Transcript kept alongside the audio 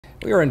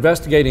We are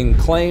investigating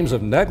claims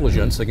of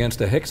negligence against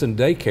a Hixson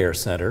daycare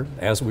center.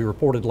 As we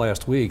reported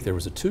last week, there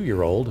was a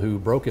 2-year-old who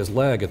broke his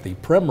leg at the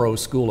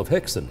Primrose School of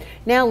Hixson.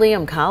 Now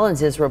Liam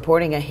Collins is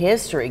reporting a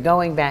history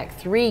going back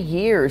 3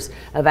 years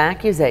of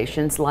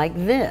accusations like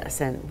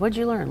this. And what'd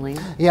you learn,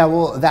 Liam? Yeah,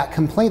 well, that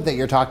complaint that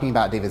you're talking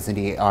about, David,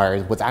 Cindy,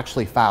 was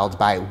actually filed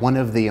by one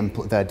of the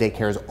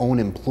daycare's own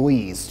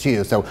employees,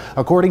 too. So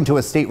according to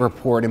a state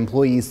report,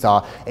 employees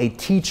saw a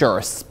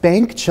teacher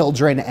spank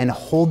children and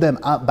hold them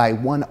up by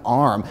one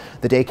arm.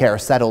 The daycare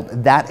settled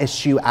that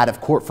issue out of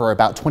court for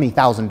about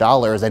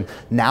 $20,000, and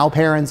now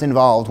parents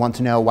involved want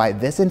to know why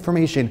this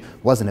information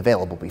wasn't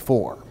available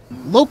before.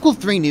 Local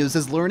 3 News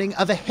is learning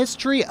of a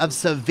history of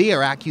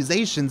severe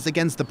accusations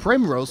against the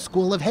Primrose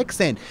School of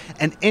Hixson,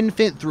 an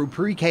infant through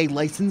pre-K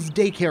licensed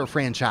daycare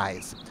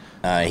franchise.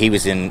 He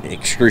was in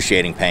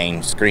excruciating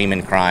pain,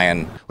 screaming,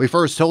 crying. We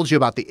first told you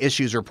about the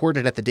issues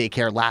reported at the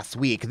daycare last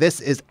week. This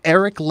is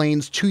Eric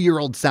Lane's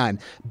 2-year-old son,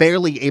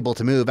 barely able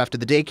to move after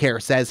the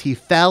daycare says he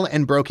fell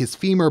and broke his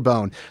femur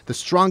bone, the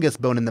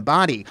strongest bone in the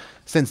body.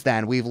 Since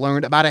then, we've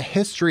learned about a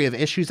history of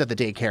issues at the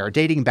daycare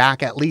dating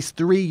back at least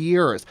 3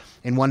 years.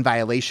 In one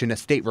violation, a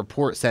state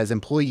report says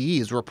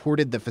employees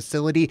reported the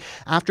facility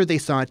after they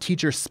saw a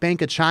teacher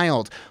spank a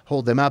child,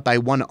 hold them up by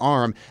one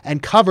arm,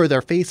 and cover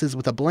their faces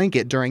with a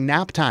blanket during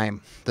nap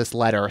time. This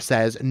letter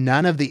says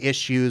none of the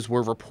issues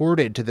were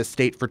reported to the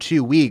state for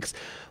 2 weeks.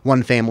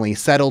 One family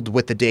settled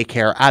with the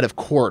daycare out of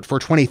court for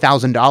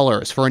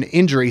 $20,000 for an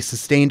injury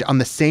sustained on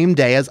the same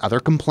day as other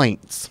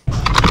complaints.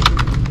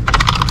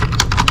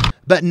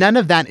 But none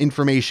of that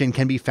information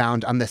can be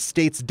found on the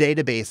state's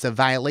database of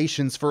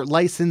violations for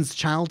licensed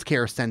child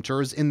care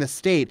centers in the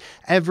state.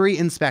 Every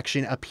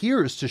inspection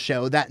appears to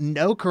show that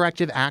no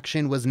corrective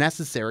action was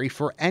necessary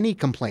for any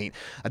complaint.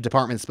 A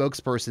department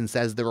spokesperson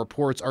says the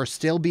reports are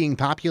still being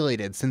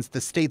populated since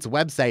the state's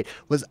website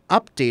was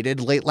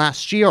updated late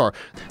last year.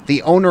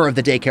 The owner of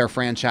the daycare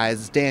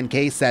franchise, Dan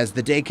Case, says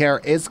the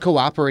daycare is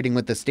cooperating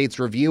with the state's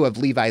review of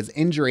Levi's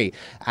injury,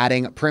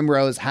 adding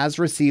Primrose has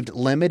received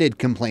limited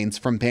complaints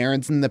from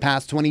parents in the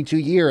past 22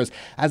 years,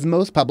 as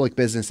most public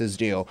businesses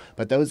do,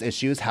 but those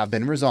issues have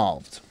been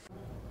resolved.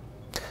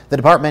 The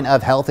Department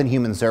of Health and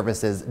Human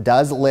Services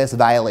does list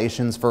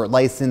violations for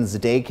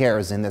licensed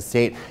daycares in the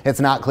state.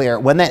 It's not clear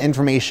when that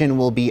information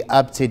will be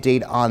up to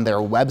date on their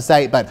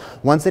website, but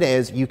once it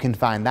is, you can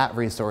find that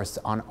resource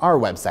on our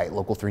website,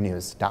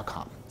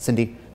 local3news.com. Cindy?